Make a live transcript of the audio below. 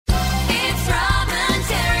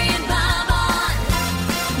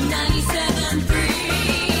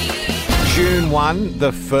June 1,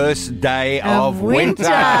 the first day of winter.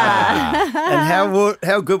 And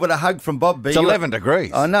how good would a hug from Bob be? It's 11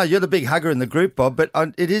 degrees. I know, you're the big hugger in the group, Bob, but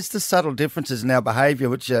it is the subtle differences in our behaviour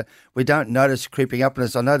which we don't notice creeping up on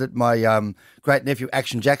us. I know that my great-nephew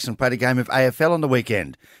Action Jackson played a game of AFL on the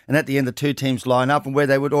weekend, and at the end the two teams line up, and where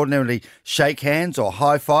they would ordinarily shake hands or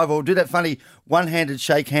high-five or do that funny one-handed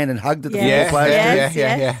shake hand and hug that the football players do.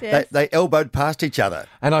 Yes. They elbowed past each other.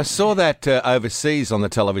 And I saw that overseas on the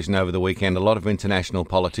television over the weekend. A lot of international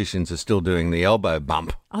politicians are still doing the elbow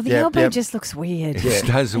bump. Oh, the elbow just looks weird. It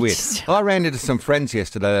does weird. I ran into some friends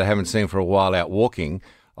yesterday that I haven't seen for a while out walking.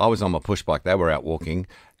 I was on my push bike. They were out walking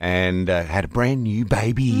and had a brand new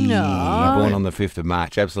baby born on the 5th of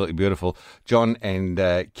March. Absolutely beautiful. John and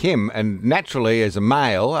Kim. And naturally, as a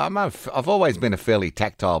male, I've always been a fairly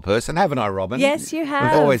tactile person, haven't I, Robin? Yes, you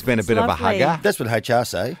have. I've always been a bit of a hugger. That's what HR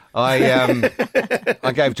say. I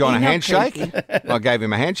gave John a handshake. I gave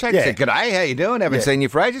him a handshake. Yeah. Said, "G'day, how you doing? Haven't seen you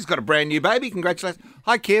for ages. Got a brand new baby. Congratulations."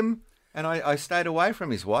 Hi, Kim. And I stayed away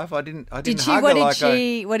from his wife. I didn't Did she? hug What her did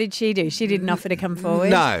she? What did she do? She didn't offer to come forward.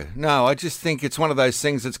 No. I just think it's one of those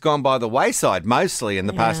things that's gone by the wayside mostly in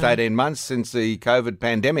the past 18 months since the COVID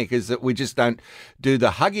pandemic. Is that we just don't do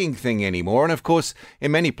the hugging thing anymore. And of course,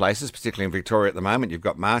 in many places, particularly in Victoria at the moment, you've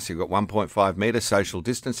got masks, you've got 1.5 metre social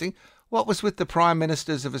distancing. What was with the Prime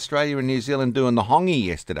Ministers of Australia and New Zealand doing the hongy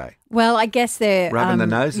yesterday? Well, I guess they're rubbing the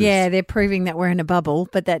noses. Yeah, they're proving that we're in a bubble,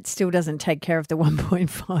 but that still doesn't take care of the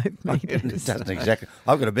 1.5 metres. It doesn't exactly.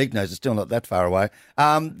 I've got a big nose. It's still not that far away.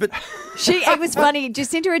 But It was funny.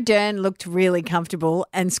 Jacinda Ardern looked really comfortable,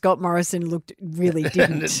 and Scott Morrison really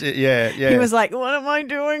didn't. yeah. He was like, "What am I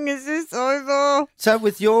doing? Is this over?" So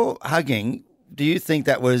with your hugging, do you think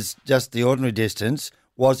that was just the ordinary distance?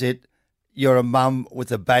 Was it you're a mum with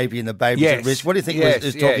a baby and the baby's at risk? What do you think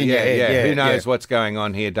is talking in your head? Yeah. Who knows what's going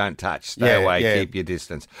on here? Don't touch. Stay away. Keep your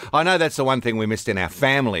distance. I know that's the one thing we missed in our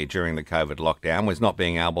family during the COVID lockdown was not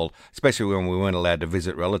being able, especially when we weren't allowed to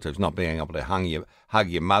visit relatives, not being able to hug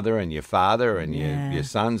your mother and your father and your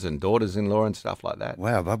sons and daughters-in-law and stuff like that.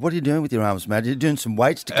 Wow, but what are you doing with your arms, Matt? Are you doing some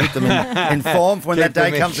weights to keep them in form for when that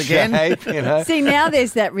day comes again? Shape, See, now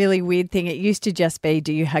there's that really weird thing. It used to just be,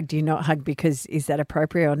 do you hug, do you not hug, because is that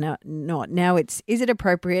appropriate or not? Now it's, is it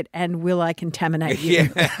appropriate and will I contaminate you?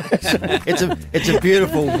 It's a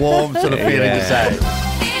beautiful, warm sort of feeling to say.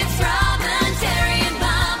 It's Robin, Terry and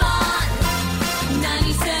Bob on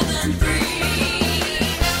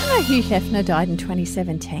 97.3. Hugh Hefner died in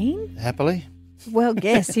 2017. Happily? Well,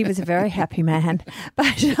 yes, he was a very happy man.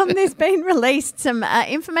 But there's been released some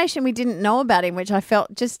information we didn't know about him, which I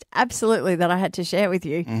felt just absolutely that I had to share with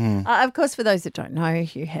you. Of course, for those that don't know,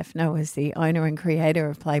 Hugh Hefner was the owner and creator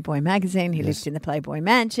of Playboy magazine. He lived in the Playboy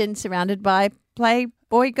mansion surrounded by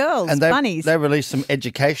Playboy girls, and bunnies. They released some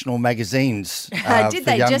educational magazines Did for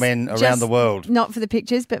they? young men around the world. Not for the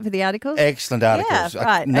pictures, but for the articles? Excellent articles. Yeah,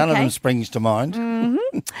 right, None of okay. them springs to mind.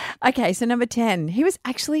 Okay, so number 10. He was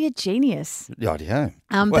actually a genius. Yeah.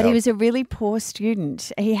 But he was a really poor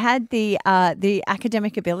student. He had the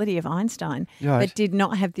academic ability of Einstein, but did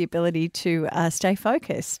not have the ability to stay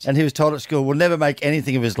focused. And he was told at school, will never make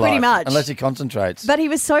anything of his Pretty life much. unless he concentrates. But he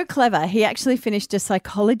was so clever, he actually finished a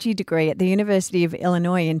psychology degree at the University of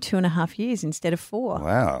Illinois in 2.5 years instead of 4.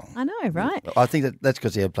 Wow. I know, right? I think that's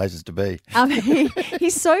because he had places to be. He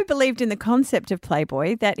so believed in the concept of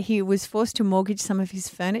Playboy that he was forced to mortgage some of his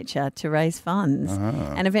furniture to raise funds.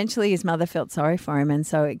 And eventually his mother felt sorry for him, and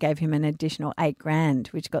so it gave him an additional $8,000,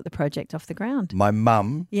 which got the project off the ground. My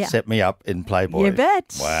mum set me up in Playboy. You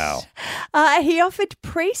bet. Wow. He offered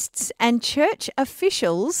priests and church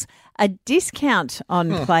officials a discount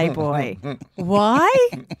on Playboy. Why?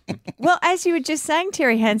 Well, as you were just saying,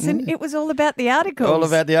 Terry Hansen, it was all about the articles. All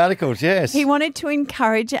about the articles, yes. He wanted to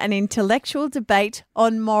encourage an intellectual debate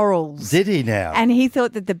on morals. Did he now? And he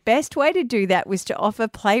thought that the best way to do that was to offer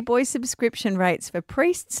Playboy subscription rates for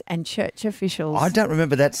priests and church officials. I don't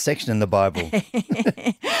remember that section in the Bible.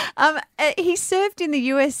 He served in the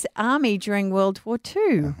US Army during World War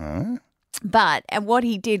II. But what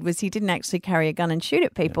he did was he didn't actually carry a gun and shoot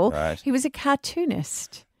at people. Right. He was a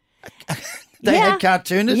cartoonist. They had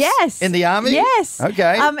cartoonists Yes. in the army? Yes.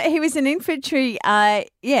 Okay. He was an infantry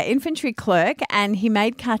clerk, and he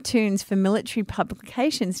made cartoons for military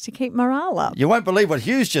publications to keep morale up. You won't believe what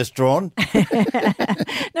Hugh's just drawn.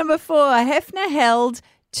 Number 4, Hefner held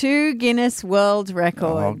 2 Guinness World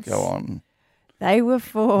Records. Oh, go on. They were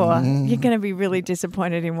 4. You're going to be really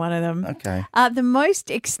disappointed in one of them. Okay. The most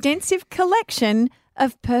extensive collection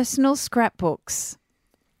of personal scrapbooks.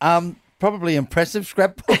 probably impressive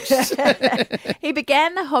scrapbooks. He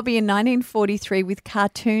began the hobby in 1943 with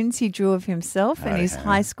cartoons he drew of himself and his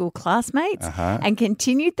high school classmates and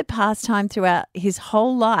continued the pastime throughout his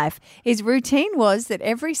whole life. His routine was that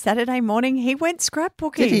every Saturday morning he went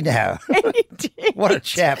scrapbooking. Did he now? He did. What a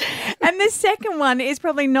chap. And the second one is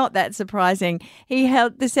probably not that surprising. He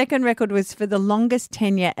held the second record was for the longest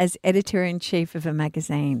tenure as editor-in-chief of a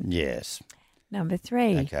magazine. Yes. Number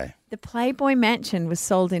 3. Okay. The Playboy Mansion was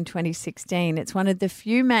sold in 2016. It's one of the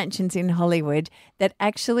few mansions in Hollywood that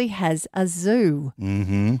actually has a zoo.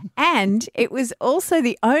 Mm-hmm. And it was also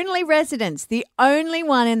the only residence, the only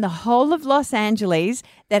one in the whole of Los Angeles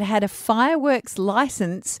that had a fireworks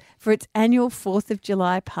license for its annual 4th of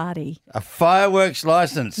July party. A fireworks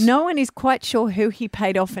license. No one is quite sure who he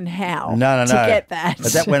paid off and how No. to get that.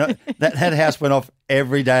 But that house went off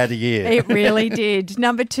every day of the year. It really did.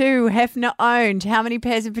 Number 2, Hefner owned. How many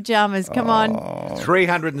pairs of pajamas? Come on.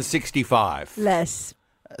 365. Less.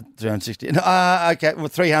 360. Okay, well,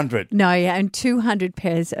 300. No, yeah, and 200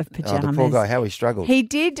 pairs of pajamas. Oh, the poor guy, how he struggled. He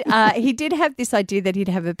did have this idea that he'd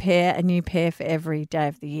have a new pair for every day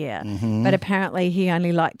of the year. Mm-hmm. But apparently he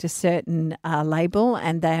only liked a certain label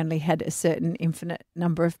and they only had a certain infinite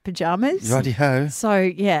number of pajamas. Righty-ho. So,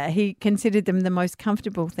 yeah, he considered them the most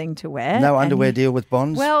comfortable thing to wear. No underwear deal with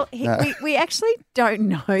Bonds? Well, No. we actually don't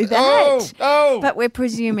know that. Oh! But we're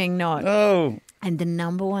presuming not. Oh! And the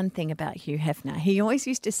number one thing about Hugh Hefner, he always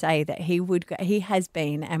used to say that he has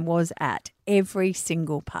been and was at every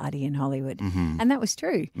single party in Hollywood. Mm-hmm. And that was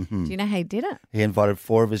true. Do you know how he did it? He invited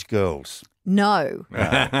 4 of his girls. No.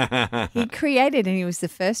 He created, and he was the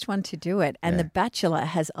first one to do it. And The Bachelor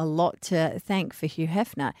has a lot to thank for Hugh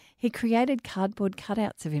Hefner. He created cardboard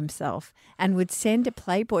cutouts of himself and would send a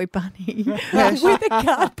Playboy bunny with a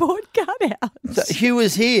cardboard cutout. So Hugh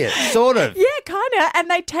was here, sort of. Yeah, kind of. And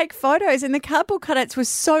they'd take photos, and the cardboard cutouts were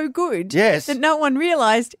so good Yes. that no one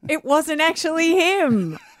realised it wasn't actually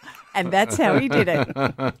him. And that's how he did it.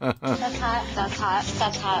 That's hot, that's hot,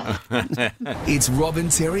 that's hot. It's Robin,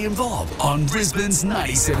 Terry and Bob on Brisbane's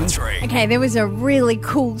 97.3. Okay, there was a really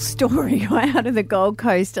cool story out of the Gold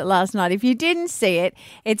Coast last night. If you didn't see it,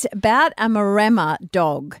 it's about a Maremma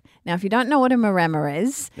dog. Now, if you don't know what a Maremma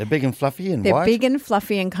is, They're big and fluffy and they're white. big and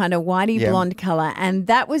fluffy and kind of whitey blonde colour. And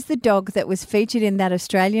that was the dog that was featured in that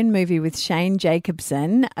Australian movie with Shane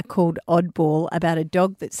Jacobson called Oddball, about a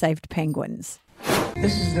dog that saved penguins.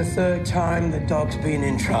 This is the third time the dog's been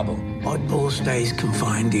in trouble. Oddball stays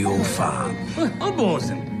confined to your farm. Oddball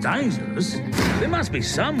isn't dangerous. There must be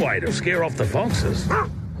some way to scare off the foxes.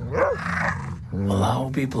 Well, I'll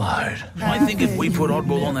be blowed. I think if we put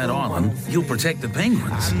Oddball on that island, he'll protect the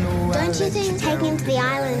penguins. Don't you think taking him to the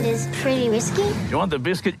island is pretty risky? You want the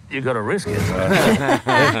biscuit, you got to risk it.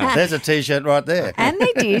 There's a T-shirt right there. And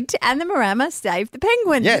they did, and the Maremma saved the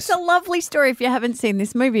penguins. Yes. It's a lovely story if you haven't seen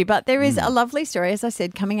this movie, but there is a lovely story, as I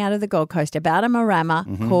said, coming out of the Gold Coast about a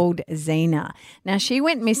Maremma called Xena. Now, she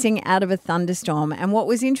went missing out of a thunderstorm, and what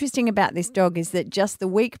was interesting about this dog is that just the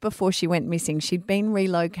week before she went missing, she'd been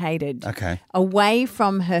relocated away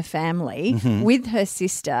from her family with her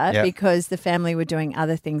sister because the family were doing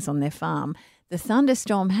other things on their farm. The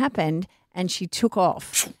thunderstorm happened and she took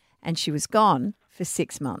off and she was gone for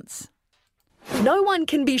 6 months. No one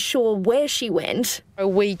can be sure where she went.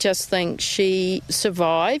 We just think she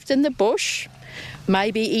survived in the bush,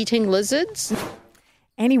 maybe eating lizards.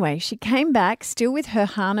 Anyway, she came back still with her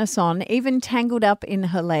harness on, even tangled up in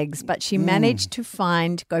her legs, but she managed to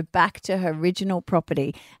go back to her original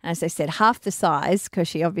property. And as I said, half the size because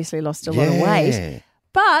she obviously lost a lot of weight,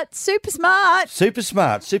 but super smart. Super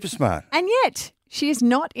smart, super smart. And yet she is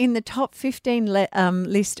not in the top 15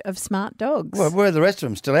 list of smart dogs. Well, where are the rest of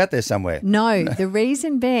them? Still out there somewhere? No, the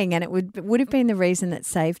reason being, and it would have been the reason that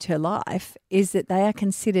saved her life, is that they are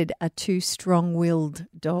considered a too strong-willed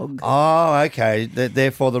dog. Oh, okay.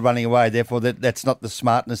 Therefore, they're running away. Therefore, that's not the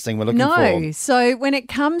smartness thing we're looking for. No. So when it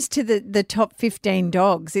comes to the top 15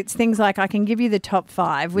 dogs, it's things like I can give you the top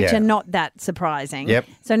 5, which are not that surprising. Yep.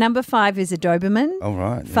 So number 5 is a Doberman. Oh,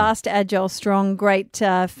 right. Yeah. Fast, agile, strong. Great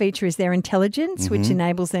feature is their intelligence, which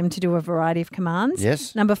enables them to do a variety of commands.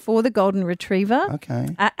 Yes. Number 4, the Golden Retriever. Okay.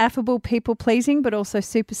 Affable, people-pleasing, but also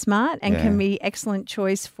super smart and can be excellent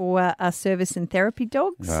choice for service and therapy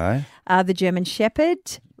dogs. Right. The German Shepherd,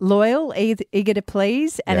 loyal, eager to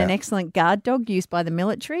please, and an excellent guard dog used by the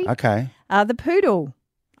military. Okay. The Poodle.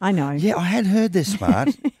 I know. Yeah, I had heard they're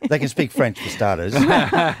smart. They can speak French for starters.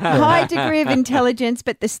 High degree of intelligence,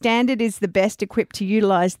 but the standard is the best equipped to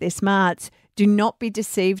utilise their smarts. Do not be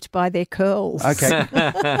deceived by their curls. Okay.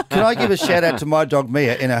 Can I give a shout out to my dog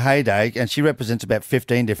Mia in her heyday? And she represents about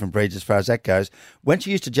 15 different breeds as far as that goes. When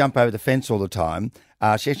she used to jump over the fence all the time,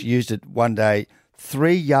 She actually used it one day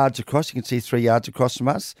 3 yards across. You can see 3 yards across from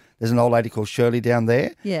us. There's an old lady called Shirley down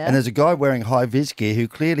there. Yeah. And there's a guy wearing high-vis gear who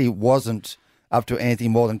clearly wasn't up to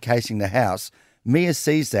anything more than casing the house. Mia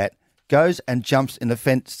sees that, goes and jumps in the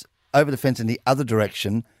fence, over the fence in the other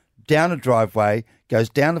direction, down a driveway, goes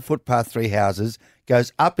down the footpath 3 houses,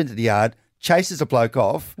 goes up into the yard, chases a bloke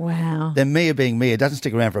off. Wow. Then Mia being Mia doesn't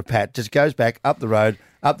stick around for a pat, just goes back up the road,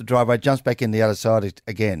 up the driveway, jumps back in the other side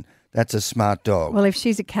again. That's a smart dog. Well, if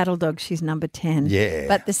she's a cattle dog, she's number 10. Yeah.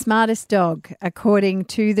 But the smartest dog, according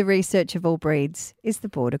to the research of all breeds, is the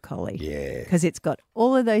Border Collie. Yeah. Because it's got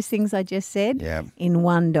all of those things I just said in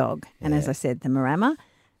one dog. And as I said, the Marama,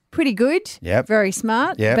 pretty good, very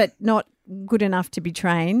smart, but not good enough to be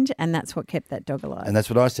trained, and that's what kept that dog alive. And that's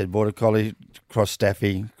what I said. Border Collie, cross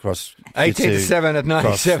Staffy, cross 18-7 at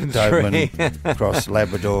 97.3. Doberman, cross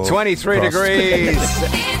Labrador. 23 degrees.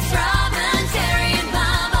 It's Robin, Terry, and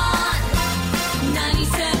Bob on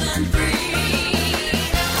 97.3.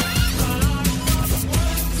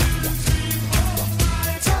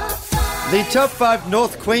 The top 5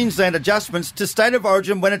 North Queensland adjustments to State of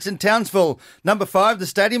Origin when it's in Townsville. Number 5, the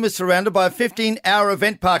stadium is surrounded by 15-hour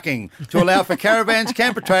event parking to allow for caravans,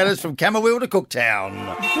 camper trailers from Camberwell to Cooktown.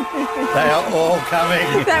 They are all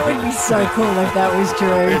coming. That would be so cool if that was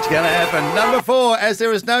true. It's going to happen. Number 4, as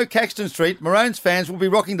there is no Caxton Street, Maroons fans will be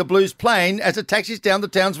rocking the Blues plane as it taxis down the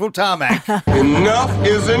Townsville tarmac. Enough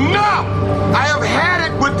is enough! I have had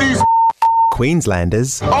it with these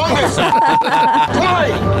Queenslanders. on this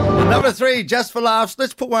plane! Number 3, just for laughs,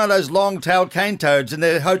 let's put one of those long-tailed cane toads in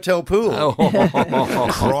their hotel pool.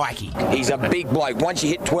 Crikey. He's a big bloke. Once you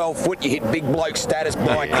hit 12 foot, you hit big bloke status.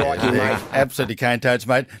 By crikey, mate. Absolutely cane toads,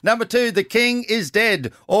 mate. Number 2, the king is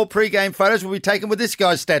dead. All pre-game photos will be taken with this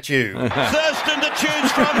guy's statue. Thurston, the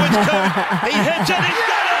tune's from with two. He hits it. He's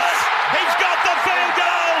got it. He's got the field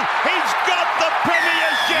goal. He's got the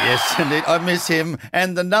premiership. Yes, indeed. I miss him.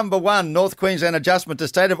 And the number 1 North Queensland adjustment to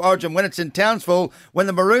State of Origin when it's in Townsville, when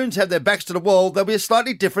the Maroons have their backs to the wall, there'll be a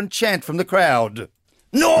slightly different chant from the crowd.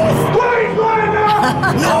 North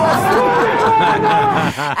Queenslander! North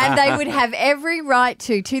Queenslander! And they would have every right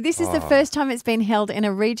to. This is the first time it's been held in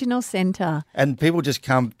a regional centre. And people just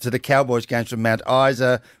come to the Cowboys games from Mount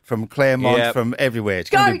Isa, from Claremont, from everywhere. It's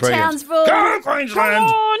going to Go be brilliant. Townsville! Go Queensland! Come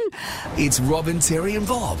on! It's Robin, Terry and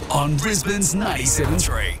Bob on Brisbane's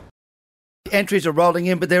 97.3. Entries are rolling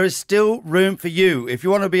in, but there is still room for you. If you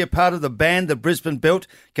want to be a part of the band that Brisbane built,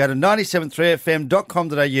 go to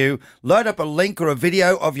 973fm.com.au, load up a link or a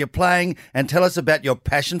video of you playing, and tell us about your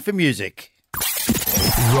passion for music.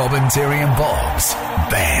 Robin, Terry and Bob's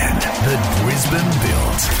band that Brisbane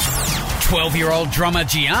built. 12-year-old drummer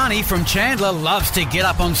Gianni from Chandler loves to get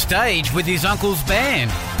up on stage with his uncle's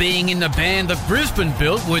band. Being in the band that Brisbane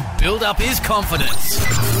built would build up his confidence.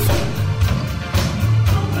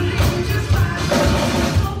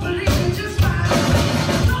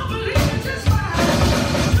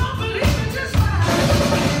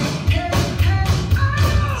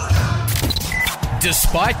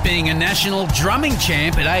 Despite being a national drumming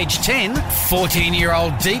champ at age 10,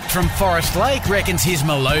 14-year-old Deep from Forest Lake reckons his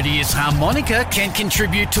melodious harmonica can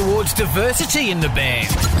contribute towards diversity in the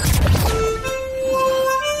band.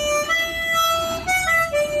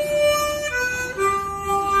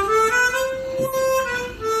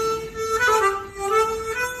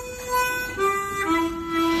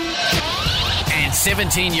 And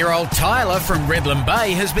 17-year-old Tyler from Redland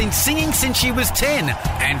Bay has been singing since she was 10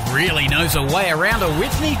 and really knows her way around a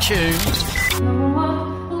Whitney tune.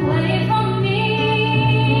 Away from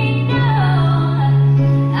me, no.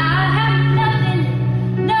 I have nothing,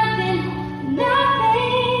 nothing,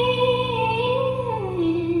 nothing.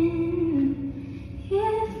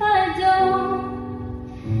 If I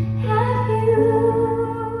don't have you.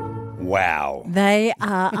 Wow. They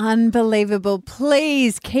are unbelievable.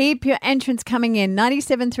 Please keep your entrants coming in.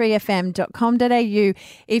 973fm.com.au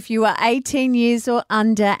if you are 18 years or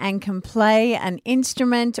under and can play an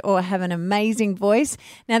instrument or have an amazing voice.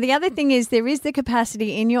 Now, the other thing is there is the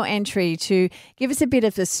capacity in your entry to give us a bit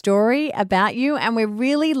of a story about you, and we're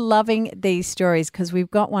really loving these stories because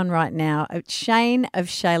we've got one right now. It's Shane of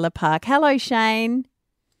Shayla Park. Hello, Shane.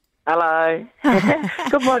 Hello.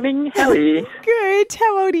 Good morning. How are you? Good.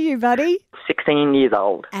 How old are you, buddy? 16 years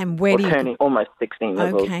old. And where do you... turning almost 16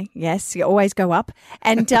 years old. Okay, yes, you always go up.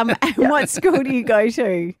 And and what school do you go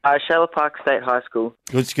to? Shayla Park State High School.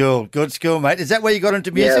 Good school, mate. Is that where you got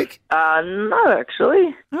into music? Yeah. No,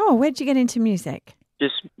 actually. Oh, where'd you get into music?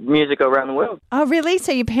 Just music around the world. Oh, really?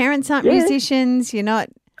 So your parents aren't musicians? You're not...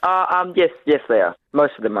 Yes, they are.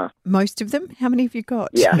 Most of them are. Most of them? How many have you got?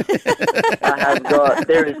 Yeah. I have got,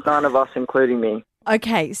 there is 9 of us, including me.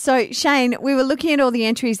 Okay, so Shane, we were looking at all the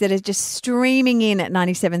entries that are just streaming in at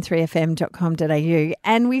 973fm.com.au,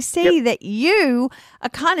 and we see that you are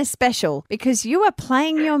kind of special because you are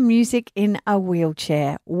playing your music in a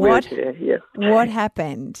wheelchair. Wheelchair, yeah. What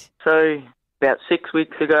happened? So about 6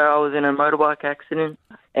 weeks ago, I was in a motorbike accident,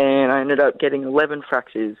 and I ended up getting 11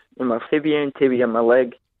 fractures in my fibula and tibia, my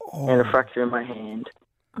leg, and a fracture in my hand.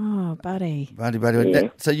 Oh, buddy. Buddy. Yeah.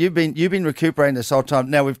 So you've been recuperating this whole time.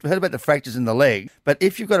 Now, we've heard about the fractures in the leg, but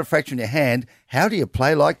if you've got a fracture in your hand, how do you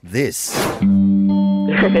play like this? Oh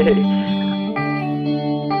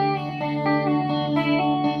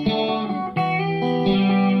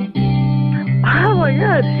my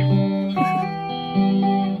God.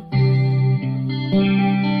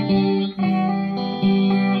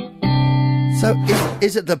 So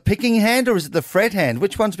is it the picking hand or is it the fret hand?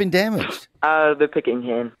 Which one's been damaged? The picking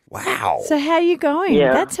hand. Wow. So how are you going?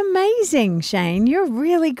 Yeah. That's amazing, Shane. You're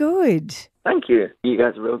really good. Thank you. You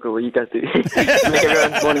guys are real good. What you guys do. Make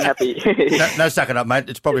everyone's morning happy. No, suck it up, mate.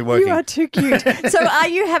 It's probably working. You are too cute. So are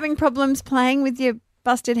you having problems playing with your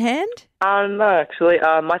busted hand? No, actually.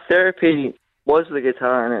 My therapy was the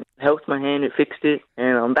guitar, and it helped my hand. It fixed it,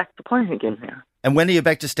 and I'm back to playing again now. And when are you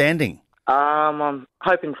back to standing? I'm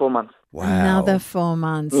hoping 4 months. Wow. Another 4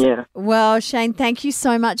 months. Yeah. Well, Shane, thank you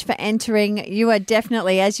so much for entering. You are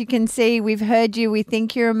definitely, as you can see, we've heard you. We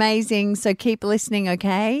think you're amazing. So keep listening,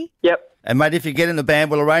 okay? Yep. And, mate, if you get in the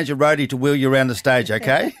band, we'll arrange a roadie to wheel you around the stage,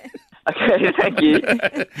 okay? Okay, thank you.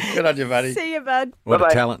 Good on you, buddy. See you, bud. What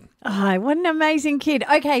Bye-bye. a talent. Oh, what an amazing kid.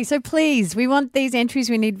 Okay, so please, we want these entries.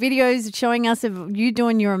 We need videos showing us of you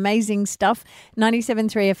doing your amazing stuff.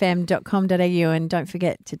 973fm.com.au, and don't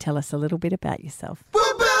forget to tell us a little bit about yourself.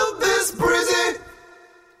 We'll build this brizzy.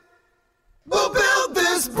 We'll build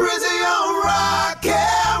this brizzy on rock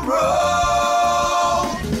and roll.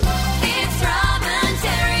 It's Robin,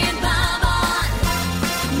 Terry, and Bob on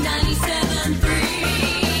 97.3.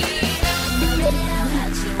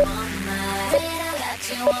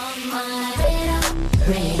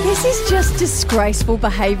 This is just disgraceful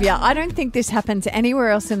behaviour. I don't think this happens anywhere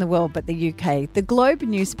else in the world but the UK. The Globe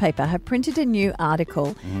newspaper have printed a new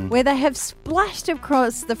article where they have splashed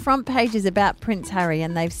across the front pages about Prince Harry,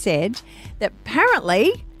 and they've said that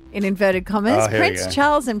apparently, in inverted commas, here we Prince go.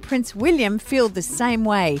 Charles and Prince William feel the same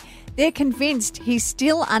way. They're convinced he's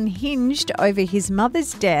still unhinged over his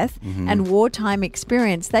mother's death and wartime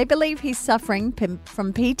experience. They believe he's suffering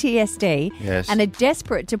from PTSD Yes. and are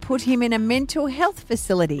desperate to put him in a mental health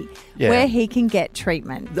facility Yeah. where he can get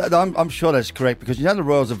treatment. I'm sure that's correct because, you know, the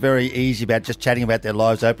royals are very easy about just chatting about their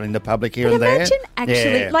lives openly in the public here But and there. imagine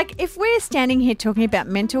actually, Yeah. like if we're standing here talking about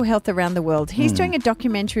mental health around the world, he's doing a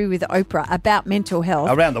documentary with Oprah about mental health.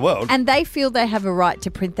 Around the world. And they feel they have a right to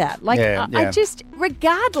print that. Like, Yeah, I yeah. just,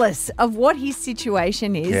 regardless of what his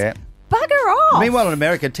situation is, Yeah. bugger off. Meanwhile, in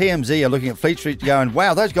America, TMZ are looking at Fleet Street going,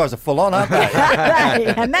 wow, those guys are full on, aren't they?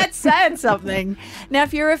 Hey, and that's saying something. Now,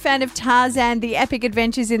 if you're a fan of Tarzan, the epic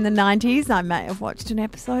adventures in the 90s, I may have watched an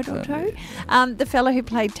episode or two. The fellow who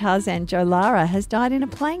played Tarzan, Joe Lara, has died in a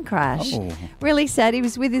plane crash. Oh. Really sad. He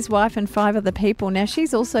was with his wife and 5 other people. Now,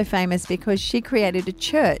 she's also famous because she created a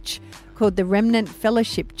church called the Remnant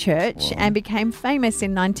Fellowship Church and became famous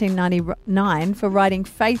in 1999 for writing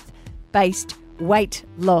faith-based weight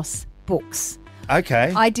loss books.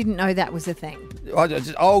 Okay. I didn't know that was a thing.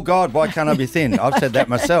 Oh, God, why can't I be thin? I've said that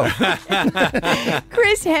myself.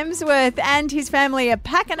 Chris Hemsworth and his family are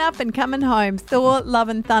packing up and coming home. Thor, Love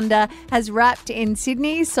and Thunder has wrapped in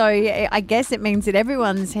Sydney, so I guess it means that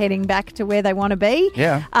everyone's heading back to where they want to be.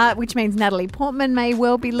 Yeah. Which means Natalie Portman may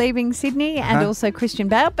well be leaving Sydney and also Christian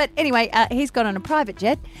Bale. But anyway, he's got on a private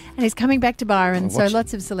jet and he's coming back to Byron, so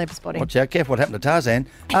lots of celeb spotting. Watch out, careful what happened to Tarzan.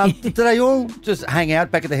 Do they all just hang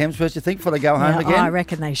out back at the Hemsworths, you think, before they go home again? I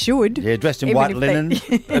reckon they should. Yeah, dressed in Even white if linen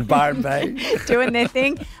at Byron Bay. doing their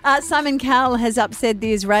thing. Simon Cowell has upset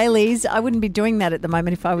the Israelis. I wouldn't be doing that at the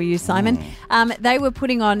moment if I were you, Simon. They were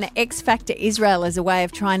putting on X Factor Israel as a way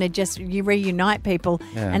of trying to just reunite people.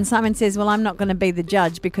 Yeah. And Simon says, well, I'm not going to be the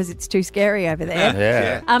judge because it's too scary over there.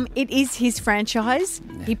 Yeah. It is his franchise.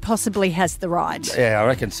 He possibly has the right. Yeah, I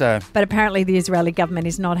reckon so. But apparently the Israeli government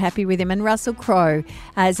is not happy with him. And Russell Crowe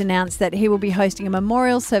has announced that he will be hosting a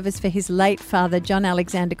memorial service for his late father, John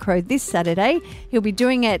Alexander Crowe, this Saturday. He'll be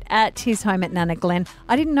doing it at his home at Nana Glen.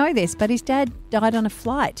 I didn't know this, but his dad died on a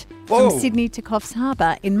flight from Sydney to Coffs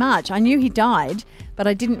Harbour in March. I knew he died, but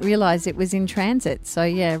I didn't realise it was in transit. So,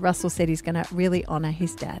 yeah, Russell said he's going to really honour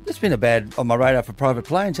his dad. It's been a bad on my radar for private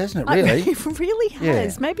planes, hasn't it, really? It really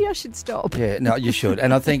has. Yeah. Maybe I should stop. Yeah, no, you should.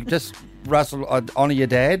 And I think just, Russell, I'd honour your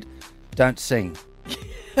dad, don't sing.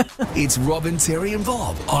 It's Robin, Terry and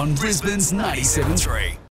Bob on Brisbane's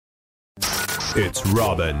 97.3. It's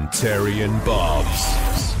Robin, Terry, and Bob's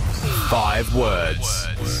 5 words,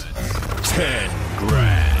 10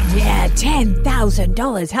 grand. Yeah,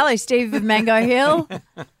 $10,000. Hello, Steve of Mango Hill.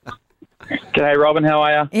 G'day, Robin. How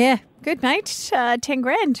are you? Yeah, good, mate. 10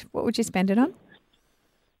 grand. What would you spend it on?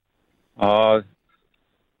 I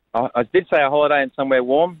did say a holiday in somewhere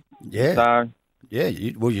warm. Yeah. So, Yeah,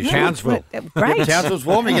 you Townsville. Great. Townsville's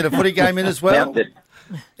warm. You get a footy game in as well.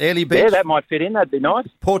 Early Beach. yeah, that might fit in. That'd be nice.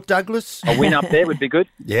 Port Douglas. A win up there would be good.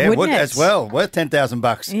 Yeah, Wouldn't would it? as well. Worth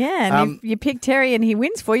 $10,000. Yeah, and if you pick Terry and he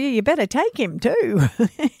wins for you, you better take him too.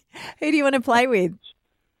 Who do you want to play with?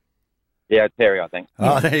 Yeah, Terry, I think.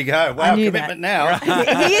 Oh, there you go. Wow, knew commitment now.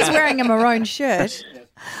 He is wearing a maroon shirt.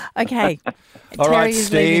 Okay. All Terry right,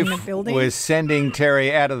 is leaving Steve, the building. we're sending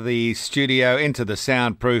Terry out of the studio into the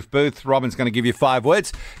soundproof booth. Robin's going to give you 5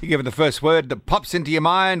 words. You give it the first word that pops into your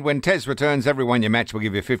mind. When Tez returns, everyone you match will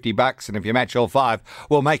give you $50, and if you match all 5,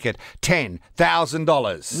 we'll make it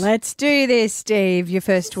 $10,000. Let's do this, Steve. Your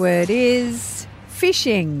first word is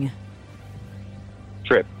fishing.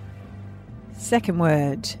 Trip. Second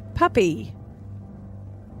word, puppy.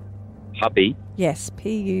 Puppy. Yes,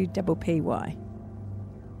 Puppy.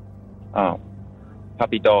 Oh.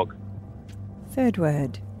 Puppy dog. Third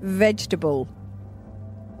word, vegetable.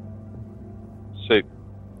 Soup.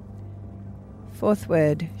 Fourth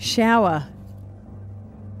word, shower.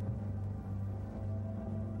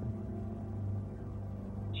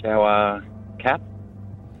 Shower. Cap.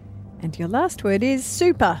 And your last word is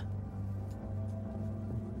super.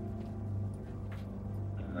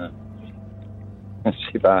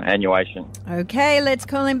 Superannuation. Okay, let's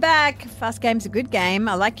call him back. Fast game's a good game.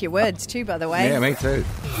 I like your words too, by the way. Yeah, me too.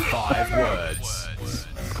 5 words,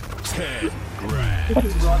 10 grand.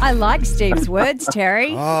 I like Steve's words,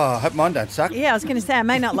 Terry. Oh, I hope mine don't suck. Yeah, I was going to say I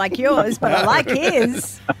may not like yours, but I like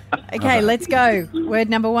his. Okay, let's go. Word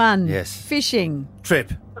number 1. Yes. Fishing.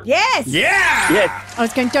 Trip. Yes. Yeah! Yes. I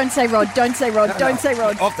was going, don't say Rod, don't say Rod, don't say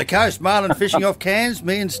Rod. Off the coast, marlin fishing off Cairns.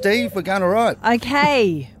 Me and Steve, we're going all right.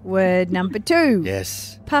 Okay, word number 2.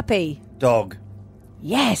 Yes. Puppy. Dog.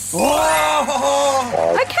 Yes.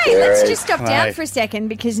 Oh! Okay, let's just stop down Right. for a second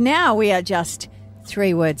because now we are just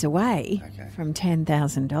 3 words away from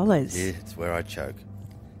 $10,000. Yeah, it's where I choke.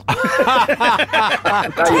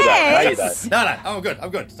 Tess! No, I'm good.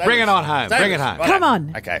 Stay Bring with it us. on home. Stay Bring with it us. home. Right. Come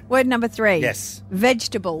on. Okay. Word number 3. Yes.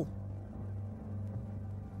 Vegetable.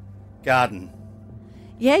 Garden.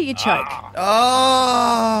 Yeah, you choke.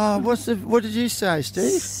 Oh, what did you say,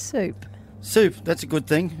 Steve? Soup. Soup. That's a good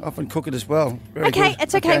thing. Often cook it as well. Very Okay, good.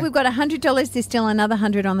 it's okay. We've got $100. There's still another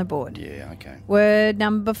 100 on the board. Yeah, okay. Word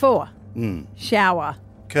number 4. Shower.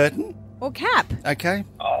 Curtain. Or cap. Okay.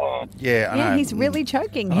 Oh. Yeah, I Yeah, know. he's really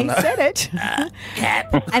choking. I He know. said it.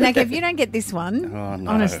 Cap. And okay, if you don't get this one, Oh,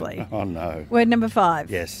 no. honestly. Oh, no. Word number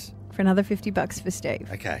 5. Yes. For another $50 for Steve.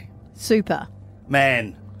 Okay. Super.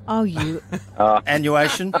 Man. Oh, you.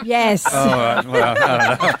 Annuation? Yes. Oh, right. Well, I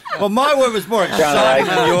don't know. Well, my word was more exciting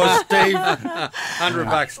than yours, Steve.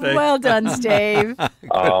 $100, Steve. Well done, Steve.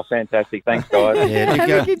 Oh, fantastic. Thanks, guys. Yeah, Have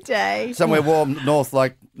you a go good day. somewhere warm, North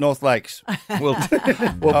Lakes. We'll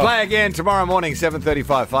play again tomorrow morning,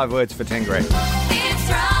 7:35. 5 words for 10 grand. It's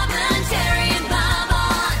Robin, Terry, and Bob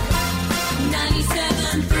on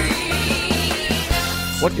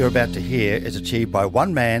 97.3. What you're about to hear is achieved by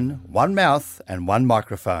one man, one mouth, and one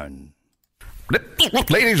microphone.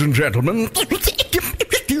 Ladies and gentlemen,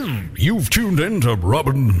 you've tuned in to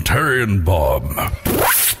Robin, Terry, and Bob.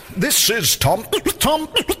 This is Thum. Did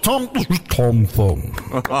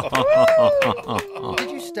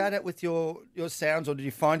you start out with your sounds, or did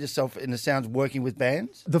you find yourself in the sounds working with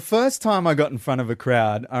bands? The first time I got in front of a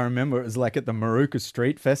crowd, I remember it was like at the Maruka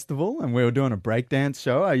Street Festival, and we were doing a breakdance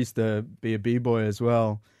show. I used to be a b-boy as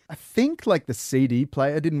well. I think like the CD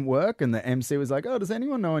player didn't work, and the MC was like, "Oh, does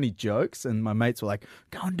anyone know any jokes?" And my mates were like,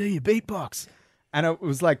 "Go and do your beatbox." And it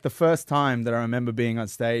was like the first time that I remember being on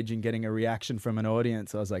stage and getting a reaction from an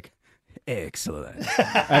audience. I was like, excellent.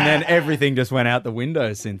 And then everything just went out the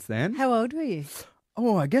window since then. How old were you?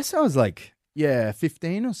 Oh, I guess I was like,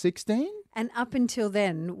 15 or 16. And up until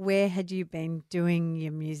then, where had you been doing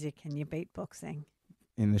your music and your beatboxing?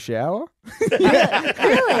 In the shower?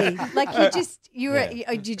 Really? Like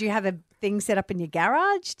did you have a thing set up in your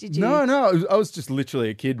garage? Did you? No. I was just literally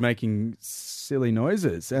a kid making silly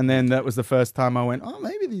noises. And then that was the first time I went, oh,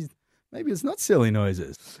 maybe it's not silly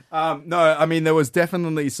noises. No, I mean, there was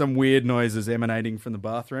definitely some weird noises emanating from the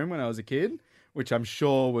bathroom when I was a kid, which I'm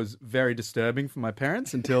sure was very disturbing for my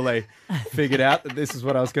parents until they figured out that this is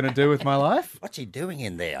what I was going to do with my life. What's he doing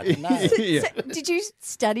in there? I didn't know. Yeah. So, did you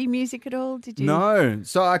study music at all? Did you? No.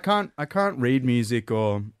 So I can't read music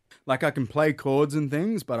or... Like, I can play chords and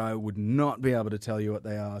things, but I would not be able to tell you what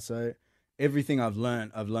they are. So everything I've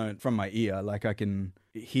learned from my ear. Like, I can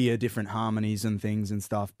hear different harmonies and things and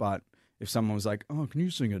stuff, but if someone was like, oh, can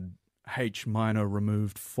you sing a H minor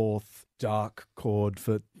removed fourth dark chord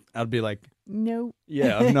for... I'd be like... No.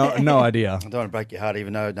 Yeah, I've no idea. I don't want to break your heart,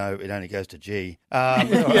 even though, no, it only goes to G.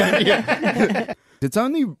 It's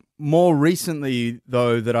only more recently,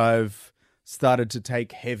 though, that I've started to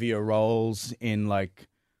take heavier roles in, like,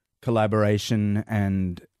 collaboration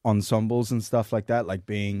and ensembles and stuff like that, like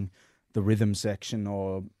being the rhythm section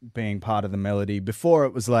or being part of the melody. Before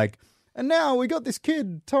it was like, and now we got this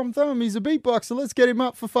kid, Thum, he's a beatboxer, let's get him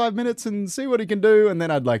up for 5 minutes and see what he can do. And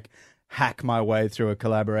then I'd like hack my way through a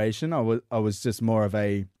collaboration. I was just more of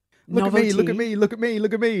a look at me, look at me, look at me,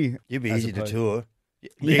 look at me. You'd be easy to tour.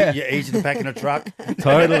 Yeah. You're easy to pack in a truck.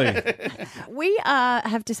 Totally. We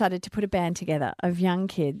have decided to put a band together of young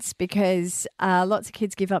kids because lots of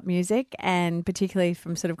kids give up music, and particularly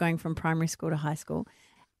from sort of going from primary school to high school.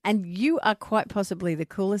 And you are quite possibly the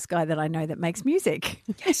coolest guy that I know that makes music.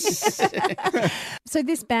 Yes. So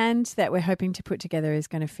this band that we're hoping to put together is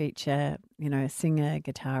going to feature, a singer,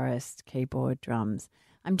 guitarist, keyboard, drums.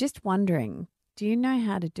 I'm just wondering, do you know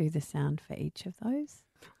how to do the sound for each of those?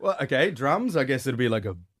 Well, okay, drums, I guess it'd be like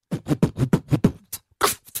a...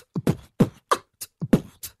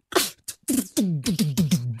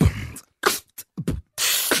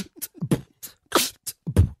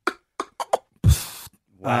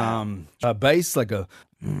 Wow. A bass, like a...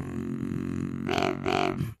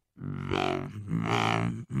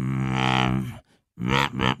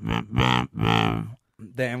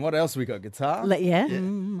 Then what else we got? Guitar? Yeah.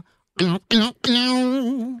 And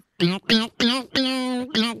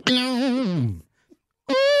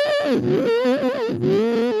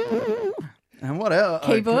what else?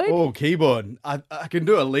 Keyboard? Keyboard. I can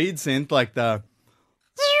do a lead synth like the...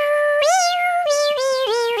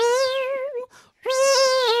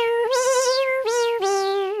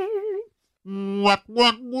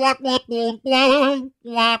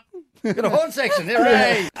 Got a horn section,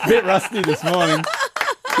 hooray! Bit rusty this morning.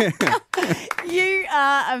 You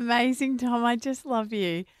are amazing, Tom. I just love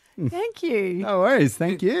you. Thank you. No worries.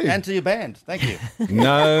 Thank you. And to your band. Thank you.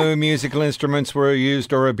 No musical instruments were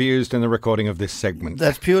used or abused in the recording of this segment.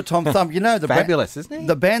 That's pure Tom Thumb. You know, Fabulous, isn't it?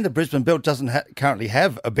 The band that Brisbane built doesn't currently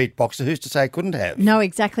have a beatboxer. Who's to say it couldn't have? No,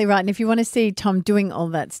 exactly right. And if you want to see Tom doing all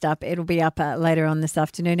that stuff, it'll be up later on this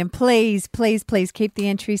afternoon. And please, please, please keep the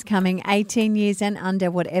entries coming. 18 years and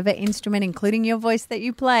under, whatever instrument, including your voice that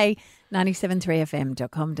you play,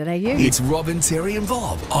 973fm.com.au. It's Robin, Terry and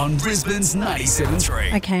Bob on Brisbane's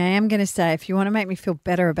 97.3. Okay, I am going to say, if you want to make me feel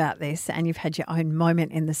better about this and you've had your own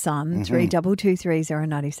moment in the sun,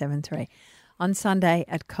 32230973. On Sunday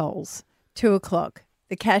at Coles, 2 o'clock,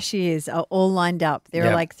 the cashiers are all lined up. There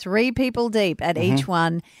are like 3 people deep at each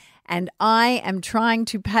one. And I am trying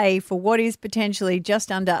to pay for what is potentially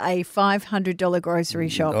just under a $500 grocery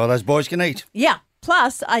shop. Oh, those boys can eat. Yeah.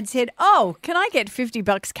 Plus, I'd said, oh, can I get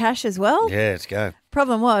 $50 cash as well? Yeah, let's go.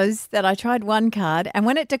 Problem was that I tried one card, and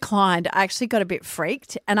when it declined, I actually got a bit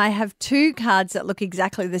freaked. And I have 2 cards that look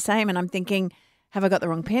exactly the same, and I'm thinking, have I got the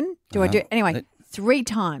wrong pin? Do I do anyway? 3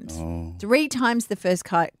 times. 3 times the first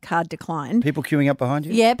card declined. People queuing up behind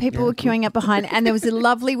you? Yeah, people were queuing up behind. And there was a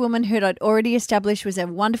lovely woman who I'd already established was a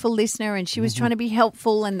wonderful listener, and she was trying to be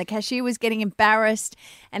helpful, and the cashier was getting embarrassed.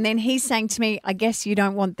 And then he's saying to me, I guess you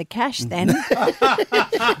don't want the cash then.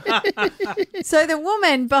 So the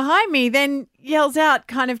woman behind me then yells out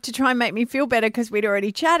kind of to try and make me feel better because we'd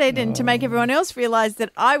already chatted and to make everyone else realise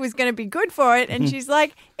that I was going to be good for it. And she's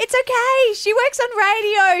like, it's okay. She works on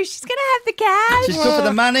radio. She's going to have the cash. She's good for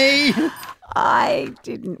the money. I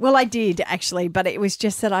didn't. Well, I did actually, but it was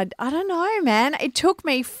just that I don't know, man. It took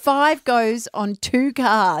me 5 goes on 2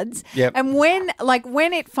 cards. Yep. And when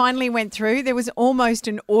it finally went through, there was almost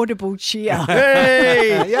an audible cheer.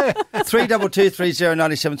 Hey! Yeah.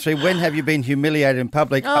 32230973. When have you been humiliated in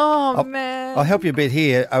public? Oh, man. I'll help you a bit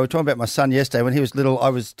here. I was talking about my son yesterday. When he was little, I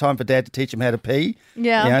was time for Dad to teach him how to pee.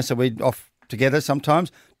 Yeah. You know, so we'd off together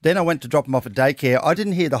sometimes. Then I went to drop him off at daycare. I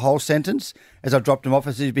didn't hear the whole sentence as I dropped him off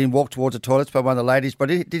as he's been walked towards the toilets by one of the ladies, but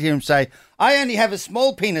I did hear him say, I only have a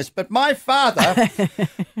small penis, but my father...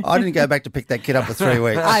 I didn't go back to pick that kid up for 3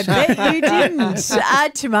 weeks. I bet you didn't.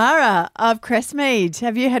 Tamara of Crestmead,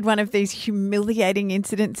 have you had one of these humiliating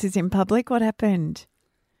incidences in public? What happened?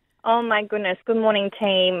 Oh, my goodness. Good morning,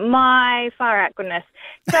 team. My far out goodness.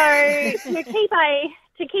 So to keep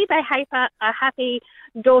a happy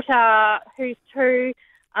daughter who's 2...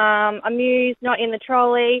 amused, not in the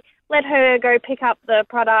trolley, let her go pick up the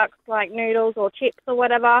products like noodles or chips or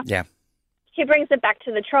whatever. Yeah. She brings it back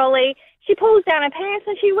to the trolley. She pulls down her pants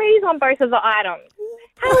and she wheezes on both of the items.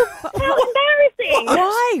 How embarrassing.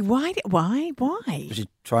 Why? Was she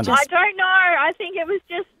trying to... I don't know. I think it was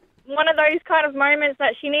just one of those kind of moments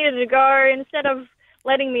that she needed to go instead of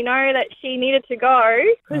letting me know that she needed to go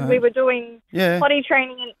because we were doing potty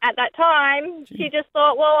training at that time. She just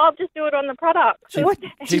thought, well, I'll just do it on the product. She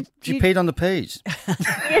peed on the peas.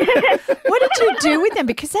 What did you do with them?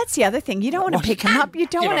 Because that's the other thing. You don't want to pick them up. You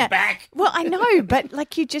don't want to. Back. Well, I know, but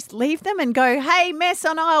like you just leave them and go, hey, mess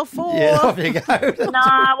on aisle 4. Yeah, off you go.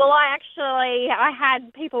 Nah, well, I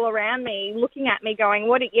had people around me looking at me going,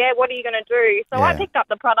 what are you going to do? So I picked up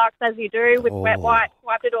the products as you do with wet wipes,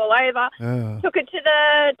 wiped it all over, took it to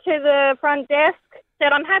the front desk,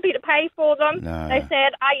 said, I'm happy to pay for them. No. They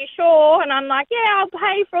said, are you sure? And I'm like, yeah, I'll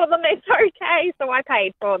pay for them. It's okay. So I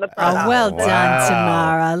paid for the product. Oh, well done,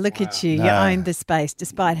 Tamara. Look at you. You owned the space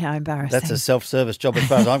despite how embarrassing. That's a self-service job as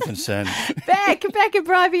far as I'm concerned. Back at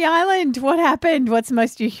Bribey Island, what happened? What's the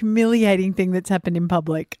most humiliating thing that's happened in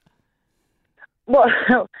public? Well,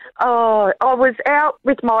 I was out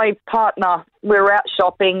with my partner. We were out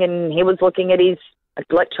shopping and he was looking at his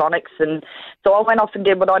electronics, and so I went off and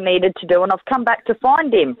did what I needed to do, and I've come back to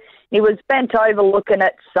find him. He was bent over looking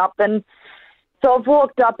at something. So I've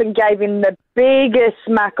walked up and gave him the biggest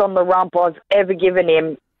smack on the rump I've ever given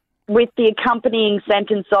him, with the accompanying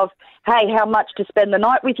sentence of, hey, how much to spend the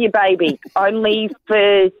night with you, baby? Only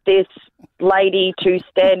for this lady to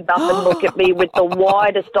stand up and look at me with the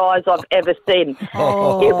widest eyes I've ever seen.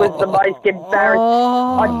 It was the most embarrassing.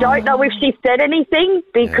 I don't know if she said anything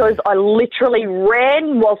because I literally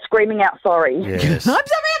ran while screaming out sorry. Yes. I'm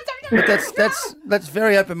sorry. But that's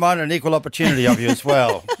very open-minded and equal opportunity of you as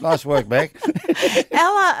well. Nice work, Beck.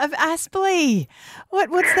 Ella of Aspley,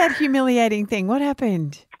 what's that humiliating thing? What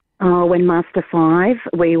happened? Oh, when Master 5,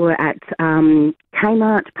 we were at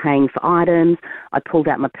Kmart paying for items. I pulled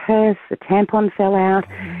out my purse, the tampon fell out.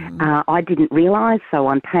 I didn't realise, so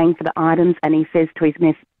I'm paying for the items, and he says to his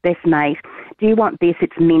best mate, do you want this?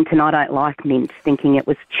 It's mint and I don't like mint, thinking it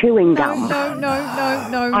was chewing gum. No.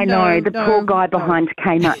 I know, the poor guy behind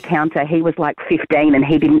Kmart counter, he was like 15 and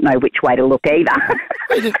he didn't know which way to look either.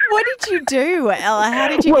 What did you do, Ella? How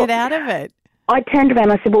did you get out of it? I turned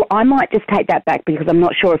around and I said, well, I might just take that back because I'm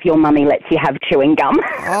not sure if your mummy lets you have chewing gum.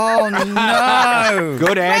 Oh, no.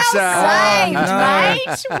 Good answer. Well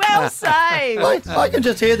saved, mate. Well saved. I can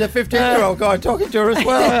just hear the 15-year-old guy talking to her as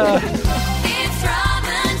well.